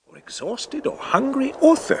exhausted or hungry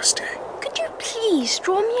or thirsty. Could you please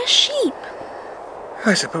draw me a sheep?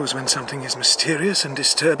 I suppose when something is mysterious and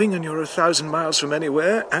disturbing and you're 1,000 miles from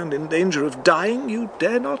anywhere and in danger of dying, you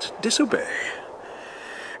dare not disobey.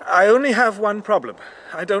 I only have one problem.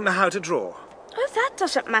 I don't know how to draw. Oh, that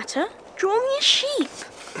doesn't matter. Draw me a sheep.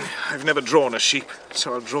 I've never drawn a sheep,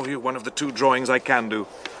 so I'll draw you one of the 2 drawings I can do.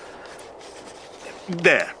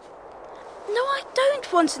 There. No, I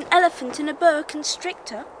don't want an elephant in a boa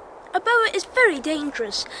constrictor. A boa is very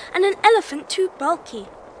dangerous, and an elephant too bulky.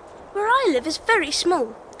 Where I live is very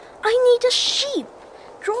small. I need a sheep.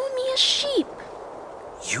 Draw me a sheep.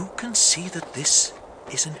 You can see that this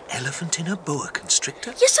is an elephant in a boa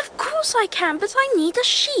constrictor? Yes, of course I can, but I need a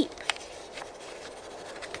sheep.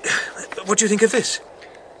 What do you think of this?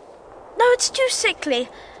 No, it's too sickly.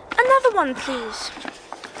 Another one, please.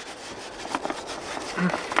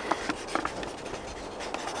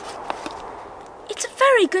 It's a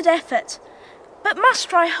very good effort, but must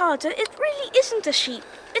try harder. It really isn't a sheep.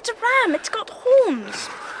 It's a ram. It's got horns.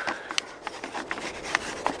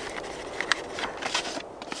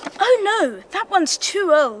 Oh no, that one's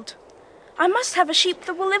too old. I must have a sheep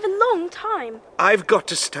that will live a long time. I've got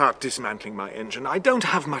to start dismantling my engine. I don't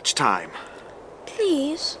have much time.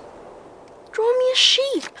 Please, draw me a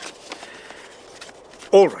sheep.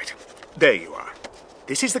 All right, there you are.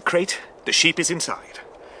 This is the crate. The sheep is inside.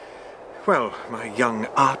 Well, my young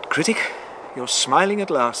art critic, you're smiling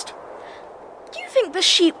at last. Do you think the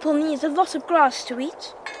sheep will need a lot of grass to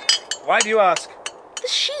eat? Why do you ask? The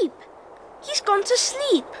sheep. He's gone to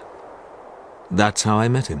sleep. That's how I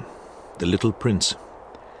met him, the little prince.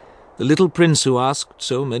 The little prince who asked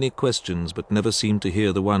so many questions but never seemed to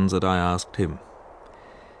hear the ones that I asked him.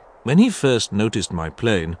 When he first noticed my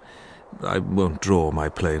plane, I won't draw my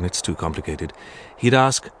plane, it's too complicated, he'd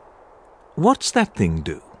ask, "What's that thing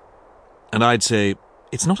do?" And I'd say,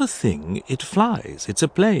 "It's not a thing, it flies, it's a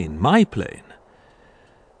plane, my plane."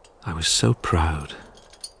 I was so proud.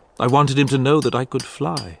 I wanted him to know that I could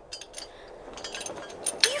fly.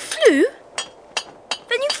 You flew?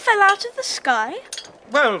 Then you fell out of the sky?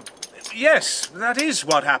 Well, yes, that is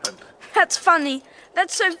what happened. That's funny.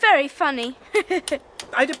 That's so very funny.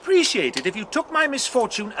 I'd appreciate it if you took my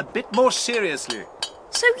misfortune a bit more seriously.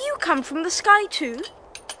 So you come from the sky too?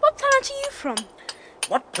 What planet are you from?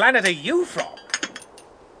 What planet are you from?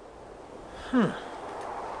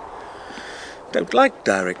 Don't like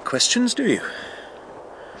direct questions, do you?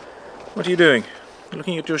 What are you doing?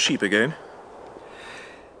 Looking at your sheep again?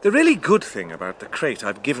 The really good thing about the crate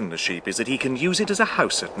I've given the sheep is that he can use it as a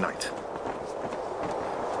house at night.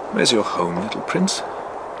 Where's your home, little prince?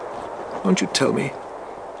 Won't you tell me?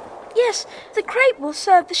 Yes, the crate will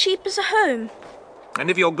serve the sheep as a home. And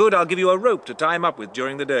if you're good, I'll give you a rope to tie him up with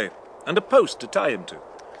during the day, and a post to tie him to.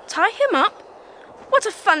 Tie him up? What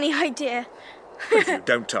a funny idea. If you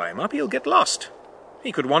don't tie him up, he'll get lost.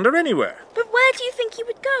 He could wander anywhere. But where do you think he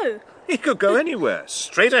would go? He could go anywhere,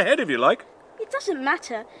 straight ahead if you like. It doesn't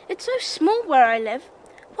matter. It's so small where I live.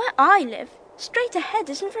 Where I live, straight ahead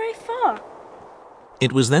isn't very far.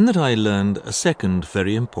 It was then that I learned a second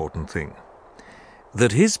very important thing.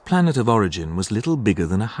 That his planet of origin was little bigger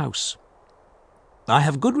than a house. I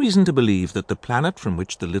have good reason to believe that the planet from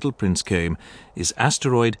which the little prince came is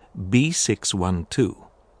asteroid B612.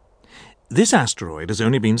 This asteroid has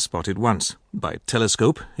only been spotted once, by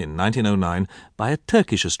telescope in 1909, by a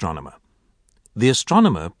Turkish astronomer. The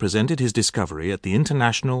astronomer presented his discovery at the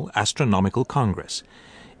International Astronomical Congress.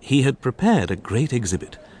 He had prepared a great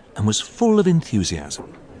exhibit and was full of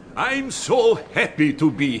enthusiasm. I'm so happy to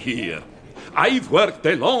be here. I've worked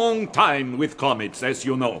a long time with comets, as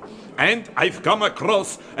you know, and I've come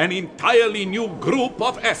across an entirely new group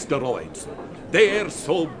of asteroids. They're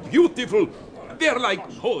so beautiful. They're like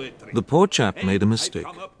poetry. The poor chap made a mistake.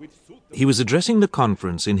 He was addressing the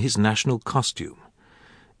conference in his national costume.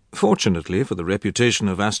 Fortunately for the reputation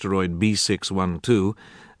of asteroid B612,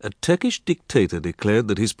 a Turkish dictator declared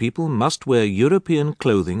that his people must wear European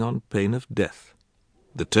clothing on pain of death.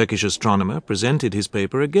 The Turkish astronomer presented his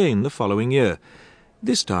paper again the following year,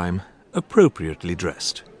 this time appropriately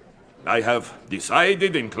dressed. I have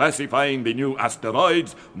decided in classifying the new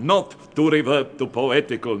asteroids not to revert to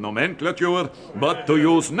poetical nomenclature, but to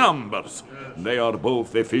use numbers. They are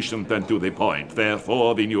both efficient and to the point.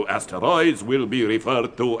 Therefore, the new asteroids will be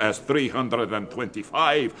referred to as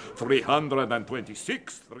 325,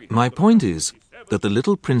 326... My point is that the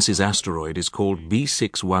little prince's asteroid is called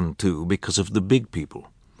B612 because of the big people.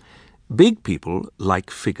 Big people like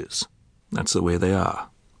figures. That's the way they are.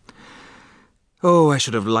 Oh, I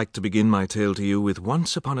should have liked to begin my tale to you with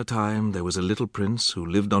once upon a time there was a little prince who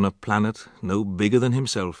lived on a planet no bigger than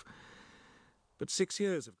himself. But 6 years have